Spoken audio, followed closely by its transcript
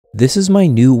This is my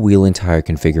new wheel and tire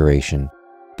configuration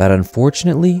that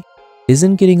unfortunately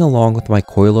isn't getting along with my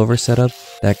coilover setup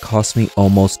that cost me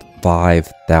almost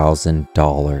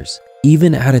 $5,000,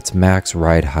 even at its max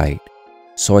ride height.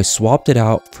 So I swapped it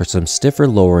out for some stiffer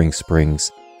lowering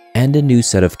springs and a new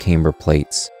set of camber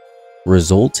plates,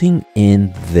 resulting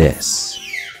in this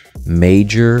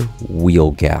major wheel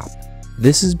gap.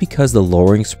 This is because the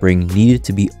lowering spring needed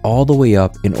to be all the way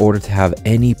up in order to have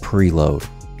any preload.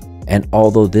 And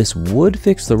although this would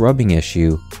fix the rubbing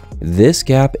issue, this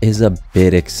gap is a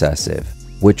bit excessive,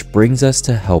 which brings us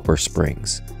to helper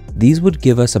springs. These would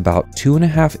give us about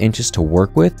 2.5 inches to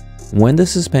work with when the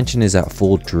suspension is at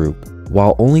full droop,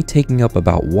 while only taking up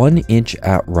about 1 inch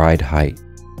at ride height.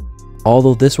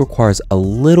 Although this requires a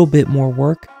little bit more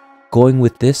work, going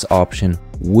with this option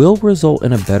will result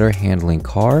in a better handling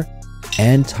car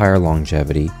and tire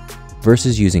longevity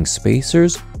versus using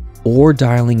spacers or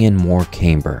dialing in more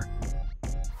camber.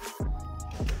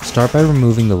 Start by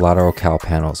removing the lateral cowl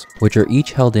panels, which are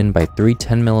each held in by 3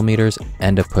 10mm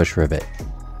and a push rivet,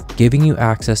 giving you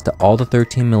access to all the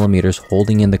 13mm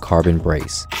holding in the carbon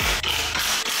brace.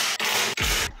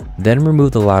 Then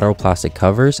remove the lateral plastic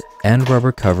covers and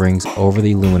rubber coverings over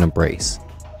the aluminum brace,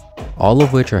 all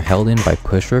of which are held in by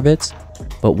push rivets,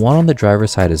 but one on the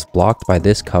driver's side is blocked by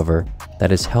this cover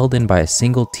that is held in by a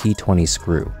single T20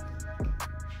 screw.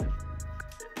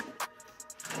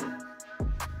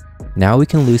 Now we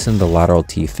can loosen the lateral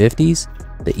T50s,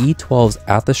 the E12s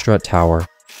at the strut tower,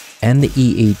 and the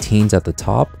E18s at the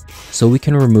top so we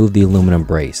can remove the aluminum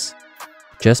brace.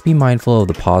 Just be mindful of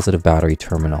the positive battery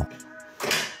terminal.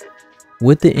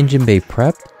 With the engine bay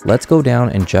prepped, let's go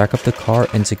down and jack up the car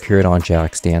and secure it on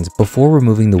jack stands before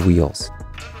removing the wheels.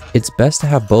 It's best to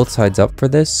have both sides up for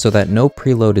this so that no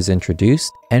preload is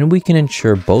introduced and we can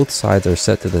ensure both sides are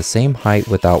set to the same height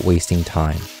without wasting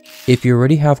time. If you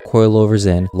already have coilovers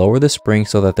in, lower the spring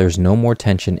so that there's no more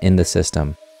tension in the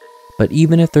system. But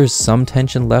even if there's some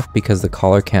tension left because the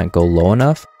collar can't go low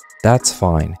enough, that's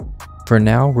fine. For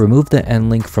now, remove the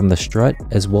end link from the strut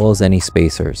as well as any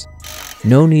spacers.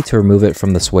 No need to remove it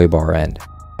from the sway bar end.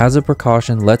 As a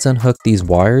precaution, let's unhook these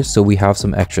wires so we have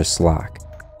some extra slack.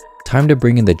 Time to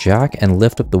bring in the jack and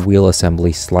lift up the wheel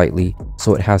assembly slightly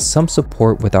so it has some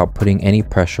support without putting any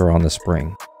pressure on the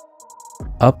spring.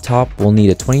 Up top, we'll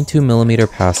need a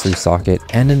 22mm pass-through socket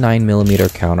and a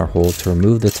 9mm counter hole to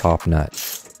remove the top nut.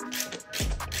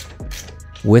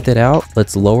 With it out,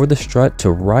 let's lower the strut to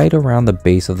right around the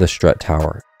base of the strut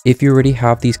tower. If you already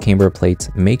have these camber plates,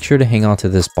 make sure to hang on to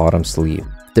this bottom sleeve.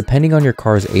 Depending on your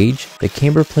car's age, the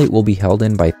camber plate will be held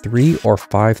in by 3 or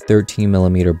 5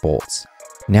 13mm bolts.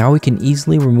 Now we can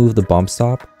easily remove the bump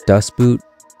stop, dust boot,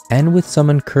 and with some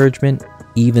encouragement,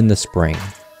 even the spring.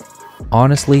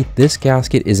 Honestly, this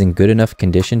gasket is in good enough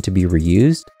condition to be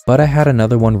reused, but I had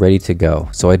another one ready to go,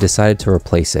 so I decided to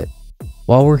replace it.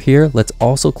 While we're here, let's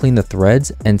also clean the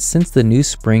threads, and since the new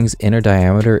spring's inner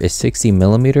diameter is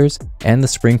 60mm and the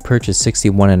spring perch is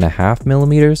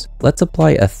 61.5mm, let's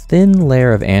apply a thin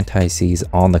layer of anti-seize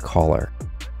on the collar.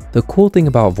 The cool thing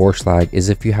about Vorshlag is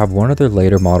if you have one of their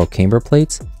later model camber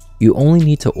plates, you only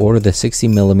need to order the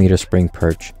 60mm spring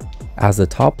perch, as the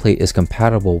top plate is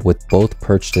compatible with both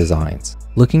perch designs.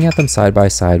 Looking at them side by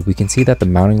side, we can see that the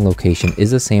mounting location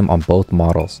is the same on both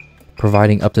models,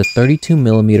 providing up to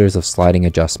 32mm of sliding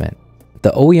adjustment. The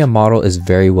OEM model is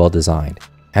very well designed.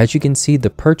 As you can see,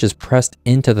 the perch is pressed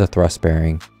into the thrust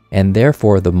bearing, and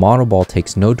therefore the monoball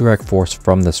takes no direct force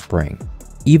from the spring.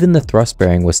 Even the thrust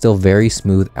bearing was still very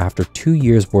smooth after 2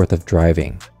 years worth of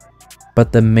driving.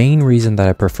 But the main reason that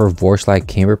I prefer Vorshlag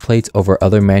camber plates over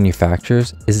other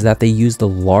manufacturers is that they use the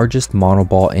largest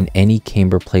monoball in any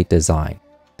camber plate design.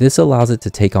 This allows it to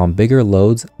take on bigger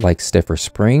loads like stiffer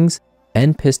springs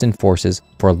and piston forces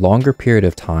for a longer period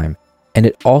of time, and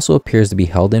it also appears to be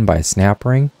held in by a snap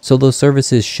ring, so those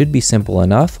services should be simple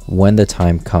enough when the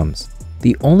time comes.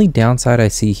 The only downside I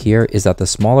see here is that the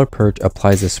smaller perch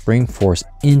applies a spring force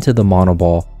into the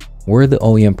monoball where the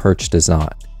OEM perch does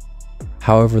not.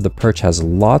 However, the perch has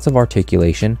lots of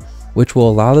articulation, which will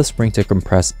allow the spring to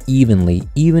compress evenly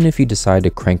even if you decide to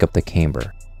crank up the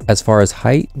camber. As far as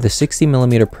height, the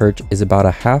 60mm perch is about a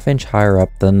 ½ inch higher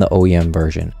up than the OEM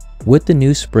version, with the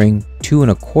new spring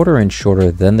 2¼ inch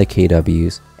shorter than the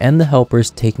KWs, and the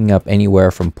helpers taking up anywhere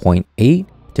from 0.8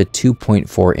 to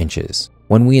 2.4 inches.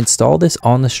 When we install this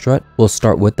on the strut, we'll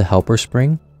start with the helper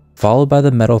spring, followed by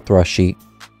the metal thrust sheet,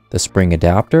 the spring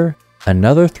adapter,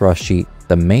 another thrust sheet,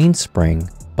 the main spring,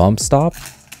 bump stop,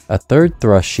 a third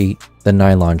thrust sheet, the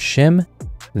nylon shim,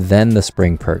 then the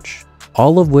spring perch,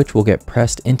 all of which will get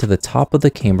pressed into the top of the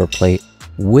camber plate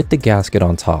with the gasket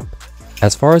on top.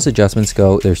 As far as adjustments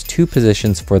go, there's two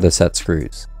positions for the set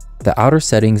screws. The outer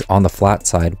settings on the flat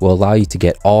side will allow you to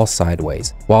get all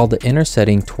sideways, while the inner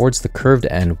setting towards the curved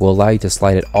end will allow you to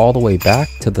slide it all the way back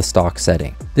to the stock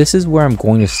setting. This is where I'm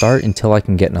going to start until I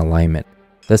can get an alignment.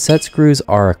 The set screws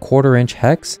are a 1/4 inch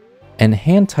hex, and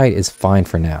hand tight is fine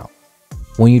for now.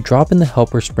 When you drop in the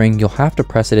helper spring, you'll have to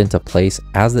press it into place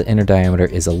as the inner diameter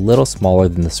is a little smaller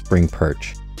than the spring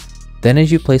perch. Then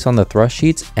as you place on the thrust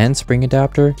sheets and spring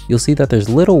adapter, you'll see that there's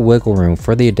little wiggle room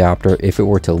for the adapter if it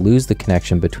were to lose the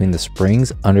connection between the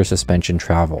springs under suspension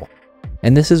travel.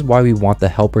 And this is why we want the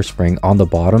helper spring on the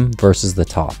bottom versus the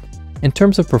top. In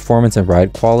terms of performance and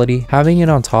ride quality, having it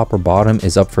on top or bottom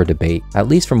is up for debate, at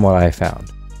least from what I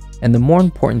found. And the more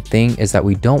important thing is that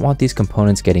we don't want these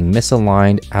components getting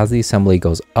misaligned as the assembly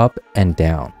goes up and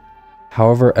down.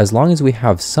 However, as long as we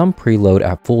have some preload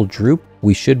at full droop,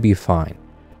 we should be fine.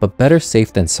 But better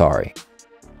safe than sorry.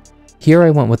 Here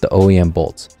I went with the OEM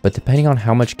bolts, but depending on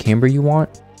how much camber you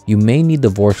want, you may need the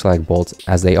Vorshlag bolts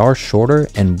as they are shorter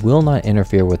and will not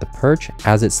interfere with the perch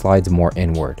as it slides more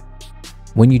inward.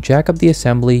 When you jack up the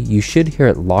assembly, you should hear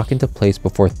it lock into place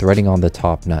before threading on the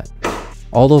top nut.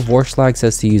 Although Vorshlag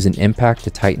says to use an impact to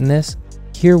tighten this,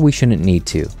 here we shouldn't need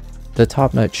to. The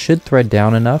top nut should thread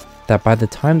down enough that by the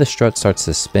time the strut starts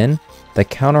to spin, the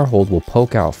counter hold will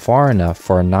poke out far enough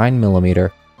for a 9mm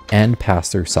and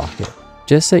pass-through socket.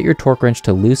 Just set your torque wrench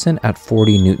to loosen at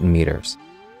 40 Nm.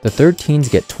 The 13s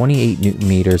get 28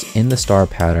 Nm in the star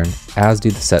pattern, as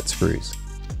do the set screws.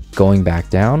 Going back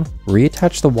down,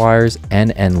 reattach the wires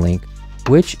and end link,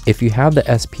 which if you have the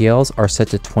SPLs are set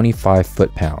to 25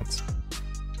 foot-pounds.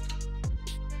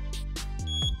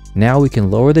 Now we can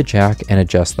lower the jack and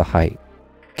adjust the height.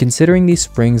 Considering these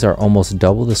springs are almost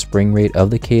double the spring rate of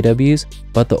the KWs,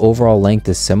 but the overall length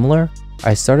is similar,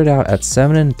 I started out at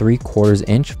 7 3/4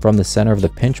 inch from the center of the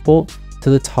pinch bolt to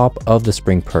the top of the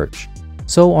spring perch.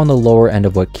 So on the lower end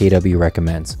of what KW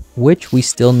recommends, which we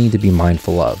still need to be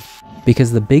mindful of.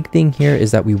 Because the big thing here is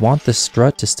that we want the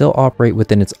strut to still operate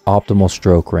within its optimal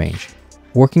stroke range.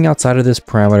 Working outside of this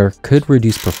parameter could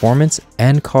reduce performance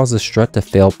and cause the strut to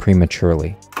fail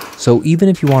prematurely. So even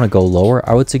if you want to go lower,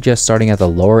 I would suggest starting at the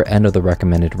lower end of the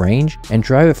recommended range and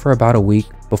drive it for about a week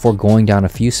before going down a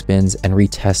few spins and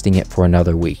retesting it for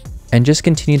another week. And just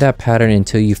continue that pattern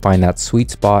until you find that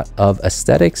sweet spot of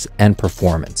aesthetics and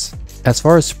performance. As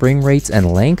far as spring rates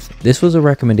and length, this was a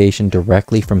recommendation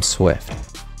directly from Swift.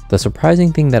 The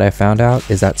surprising thing that I found out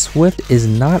is that Swift is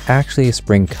not actually a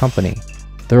spring company.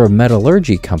 They're a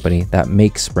metallurgy company that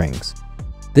makes springs.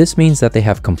 This means that they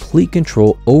have complete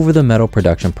control over the metal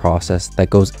production process that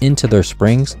goes into their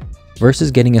springs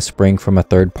versus getting a spring from a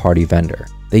third-party vendor.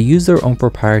 They use their own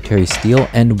proprietary steel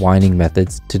and winding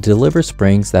methods to deliver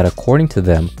springs that, according to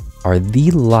them, are the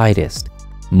lightest,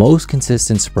 most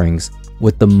consistent springs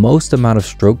with the most amount of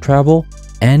stroke travel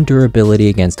and durability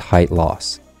against height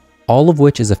loss. All of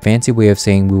which is a fancy way of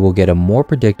saying we will get a more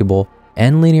predictable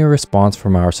and linear response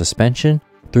from our suspension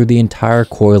through the entire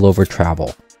coilover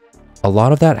travel. A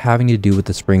lot of that having to do with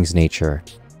the spring's nature,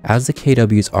 as the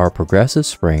KWs are a progressive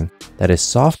spring that is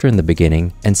softer in the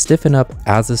beginning and stiffen up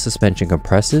as the suspension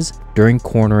compresses during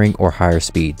cornering or higher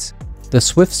speeds. The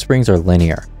Swift springs are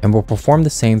linear and will perform the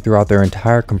same throughout their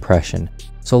entire compression,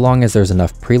 so long as there's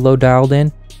enough preload dialed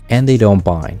in and they don't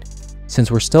bind. Since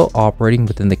we're still operating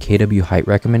within the KW height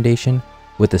recommendation,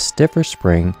 with a stiffer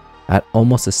spring at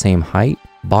almost the same height,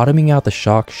 bottoming out the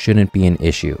shock shouldn't be an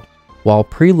issue. While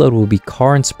preload will be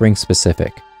car and spring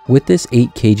specific. With this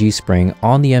 8 kg spring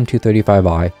on the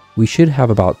M235i, we should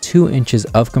have about 2 inches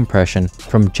of compression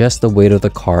from just the weight of the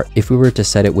car if we were to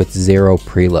set it with 0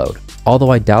 preload.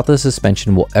 Although I doubt the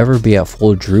suspension will ever be at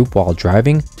full droop while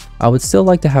driving, I would still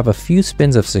like to have a few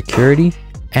spins of security,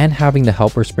 and having the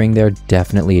helper spring there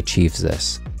definitely achieves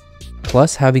this.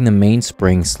 Plus, having the main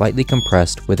spring slightly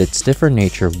compressed with its stiffer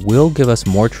nature will give us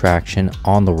more traction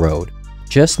on the road.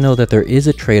 Just know that there is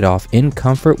a trade-off in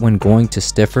comfort when going to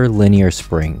stiffer linear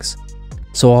springs.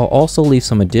 So I'll also leave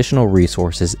some additional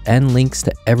resources and links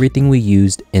to everything we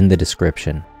used in the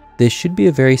description. This should be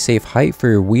a very safe height for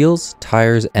your wheels,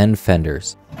 tires, and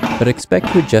fenders, but expect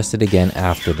to adjust it again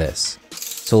after this.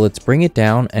 So let's bring it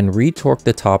down and re-torque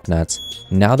the top nuts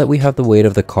now that we have the weight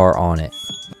of the car on it.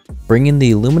 Bring in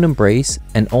the aluminum brace,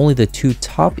 and only the 2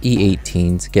 top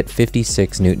E18s get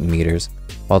 56 Nm,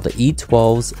 while the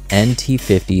E12s and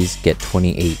T50s get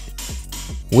 28,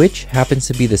 which happens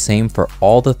to be the same for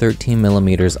all the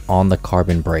 13mm on the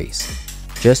carbon brace.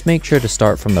 Just make sure to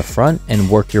start from the front and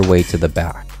work your way to the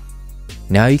back.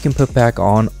 Now you can put back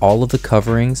on all of the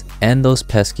coverings and those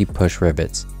pesky push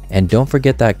rivets, and don't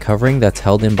forget that covering that's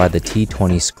held in by the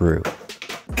T20 screw.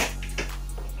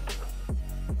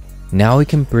 Now we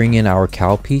can bring in our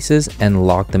cowl pieces and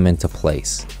lock them into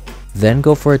place. Then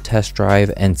go for a test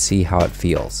drive and see how it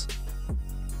feels.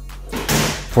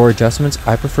 For adjustments,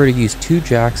 I prefer to use 2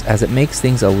 jacks as it makes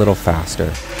things a little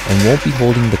faster and won't be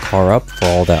holding the car up for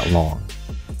all that long.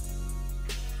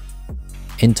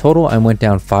 In total, I went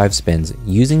down 5 spins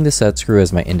using the set screw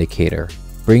as my indicator,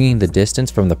 bringing the distance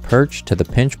from the perch to the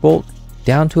pinch bolt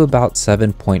down to about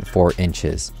 7.4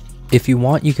 inches. If you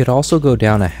want, you could also go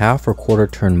down a half or quarter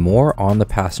turn more on the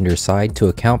passenger side to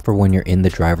account for when you're in the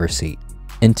driver's seat.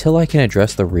 Until I can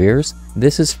address the rears,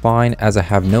 this is fine as I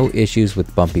have no issues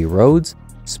with bumpy roads,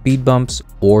 speed bumps,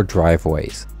 or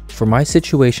driveways. For my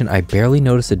situation, I barely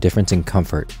notice a difference in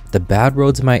comfort. The bad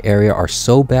roads in my area are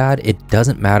so bad it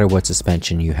doesn't matter what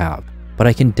suspension you have, but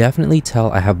I can definitely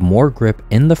tell I have more grip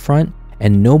in the front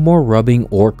and no more rubbing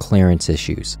or clearance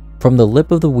issues. From the lip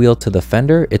of the wheel to the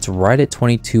fender, it's right at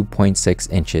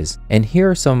 22.6 inches, and here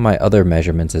are some of my other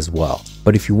measurements as well.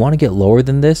 But if you want to get lower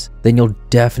than this, then you'll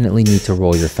definitely need to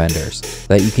roll your fenders,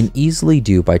 that you can easily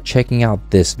do by checking out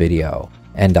this video,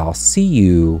 and I'll see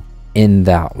you in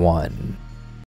that one.